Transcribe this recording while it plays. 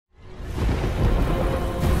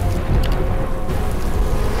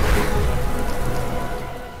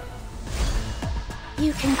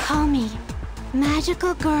can call me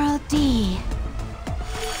Magical Girl D.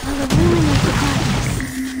 I'll illuminate the darkness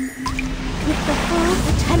with the full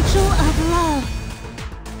potential of love.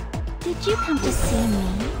 Did you come to see me?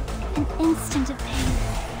 An instant of pain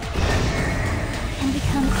can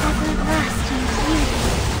become everlasting beauty.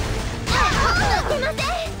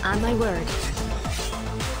 On my word.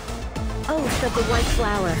 Oath of the White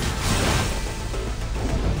Flower.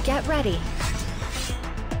 Get ready.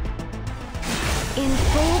 In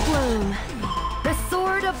full bloom, the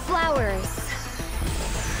Sword of Flowers.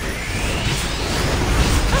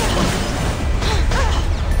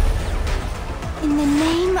 In the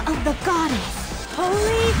name of the goddess,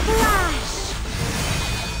 Holy Flash!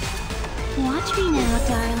 Watch me now,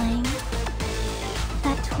 darling.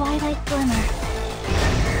 That twilight glimmer.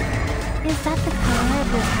 Is that the color of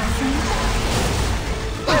your passing?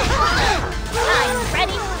 I'm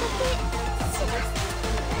ready.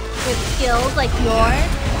 With skills like yours,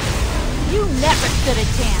 you never stood a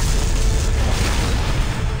chance.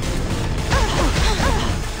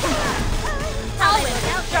 I'll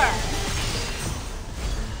encounter.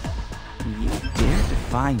 You dare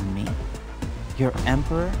defy me? Your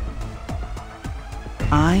emperor?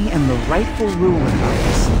 I am the rightful ruler of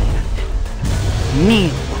this land.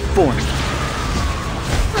 Kneel before me.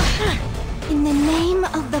 In the name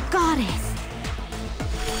of the goddess,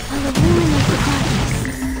 I'll illuminate the darkness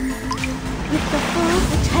with the full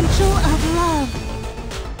potential of love.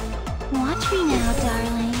 Watch me now,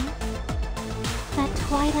 darling. That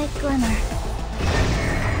twilight glimmer.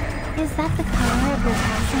 Is that the color of your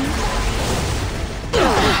passing?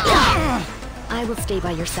 I will stay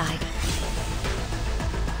by your side.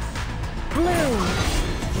 Bloom!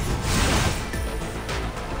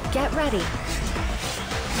 Get ready.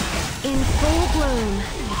 In full bloom,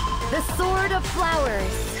 the Sword of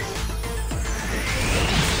Flowers.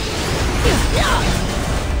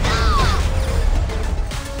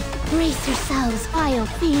 Brace yourselves, vile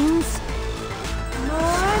fiends.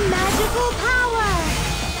 More magical power!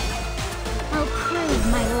 I'll prove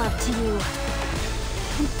my love to you.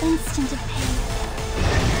 An instant of pain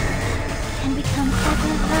can become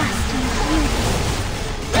everlasting beauty.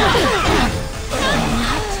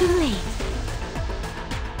 Not too late.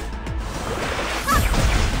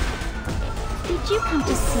 Did you come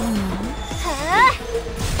to see me?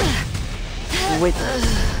 Witness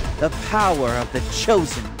the power of the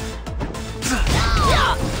chosen.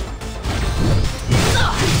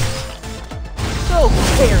 So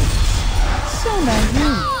careless, so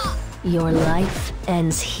naive. Your life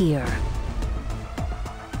ends here.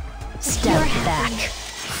 Step back,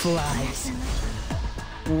 flies.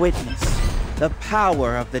 Witness the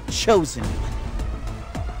power of the chosen one.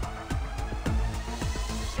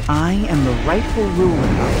 I am the rightful ruler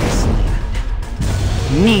of this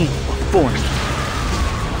land. Kneel before me.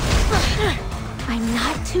 I'm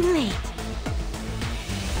not too late.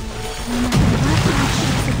 No matter what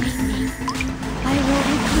hardships await me, I will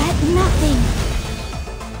regret nothing.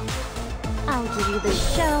 I'll give you the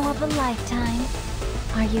show of a lifetime.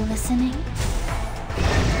 Are you listening?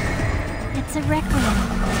 It's a requiem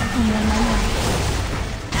in your memory.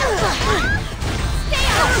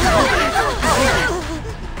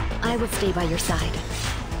 I will stay by your side.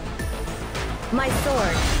 My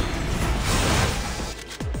sword.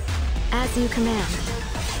 As you command.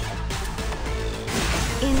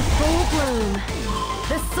 In full bloom,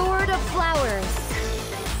 the Sword of Flowers.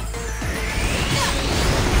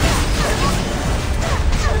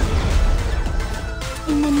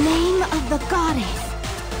 In the name of the goddess,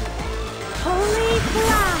 Holy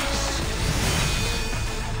Flash!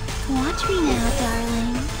 Watch me now,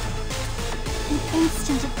 darling. An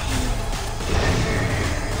instant of pain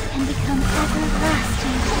can become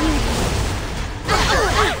everlasting beauty.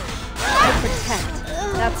 I protect.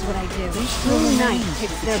 That's what I do. Moon Knight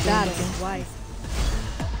takes their battles twice.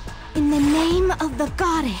 In the name of the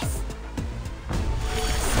goddess,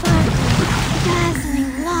 sparkling,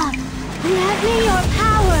 dazzling love, grant me your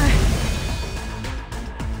power!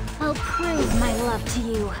 I'll prove my love to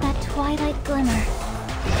you. That twilight glimmer.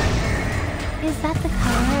 Is that the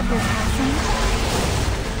color of your passing?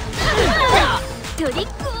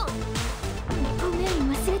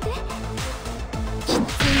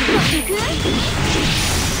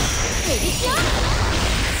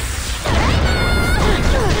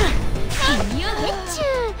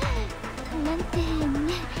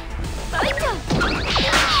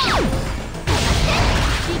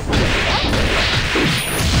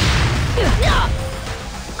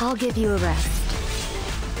 I'll give you a rest.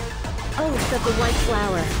 Oath of the White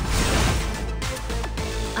Flower.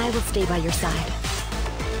 I will stay by your side.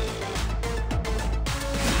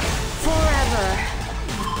 Forever.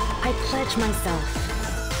 I pledge myself.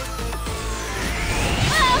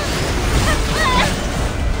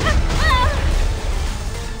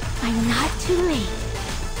 I'm not too late.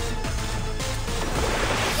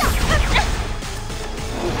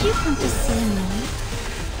 Did you come to see me?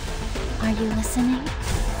 Are you listening?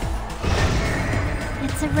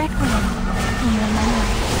 It's a requiem in your memory.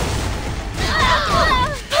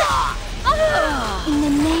 In the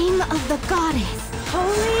name of the goddess,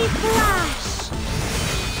 Holy Flash!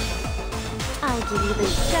 I'll give you the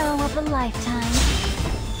show of a lifetime.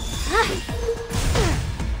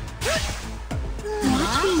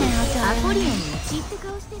 Watch me now, darling.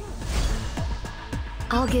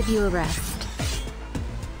 I'll give you a rest.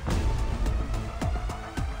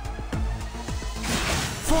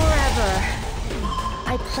 Forever,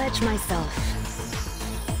 I pledge myself.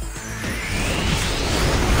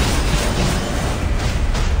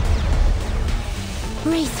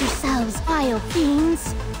 Brace yourselves, vile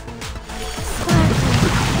fiends. Sparkling,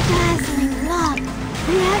 dazzling love,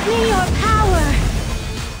 grant me your power.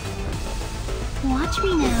 Watch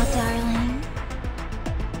me now, darling.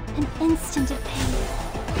 An instant of pain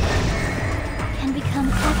can become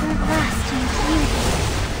everlasting beauty.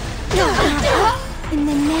 In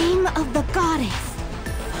the name of the goddess,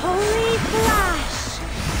 Holy Flash!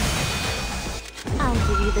 I'll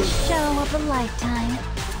give you the show of a lifetime.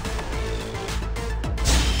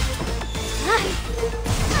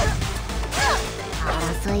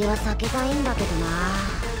 争いは避けたいんだけどな。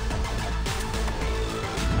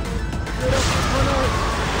黒く炎い。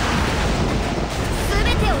すべ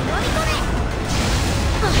てを飲み込め。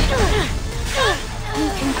You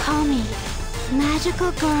can call me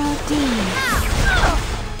Magical Girl D.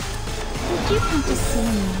 Did you come to see me?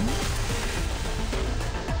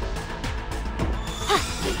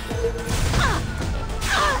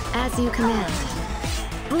 As you command.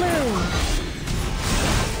 Bloom!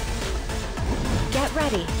 Get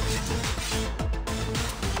ready.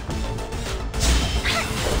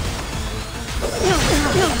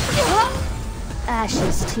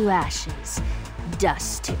 Ashes to ashes,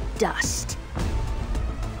 dust to dust.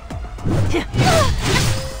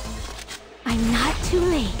 I'm not too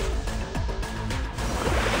late.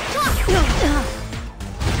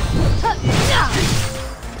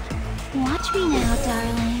 Watch me now,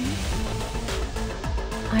 darling.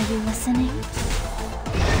 Are you listening?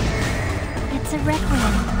 It's a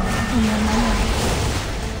requiem in your memory.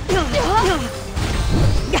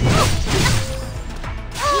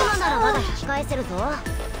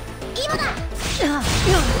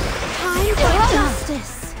 Time for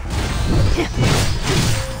justice.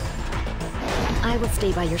 I will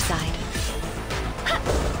stay by your side.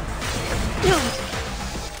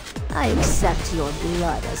 I accept your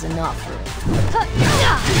blood as an offering.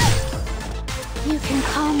 You can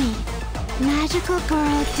call me Magical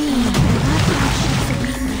Girl D. What hardships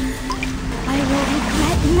await me, I will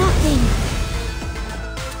regret nothing.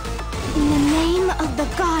 In the name of the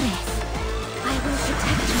goddess, I will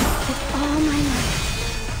protect you with all my might.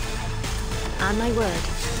 On my word.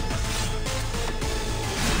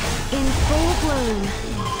 In full bloom,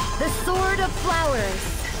 the Sword of Flowers.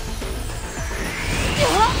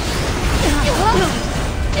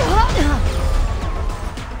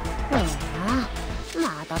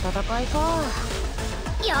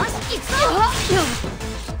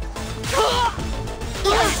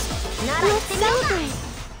 Let's celebrate!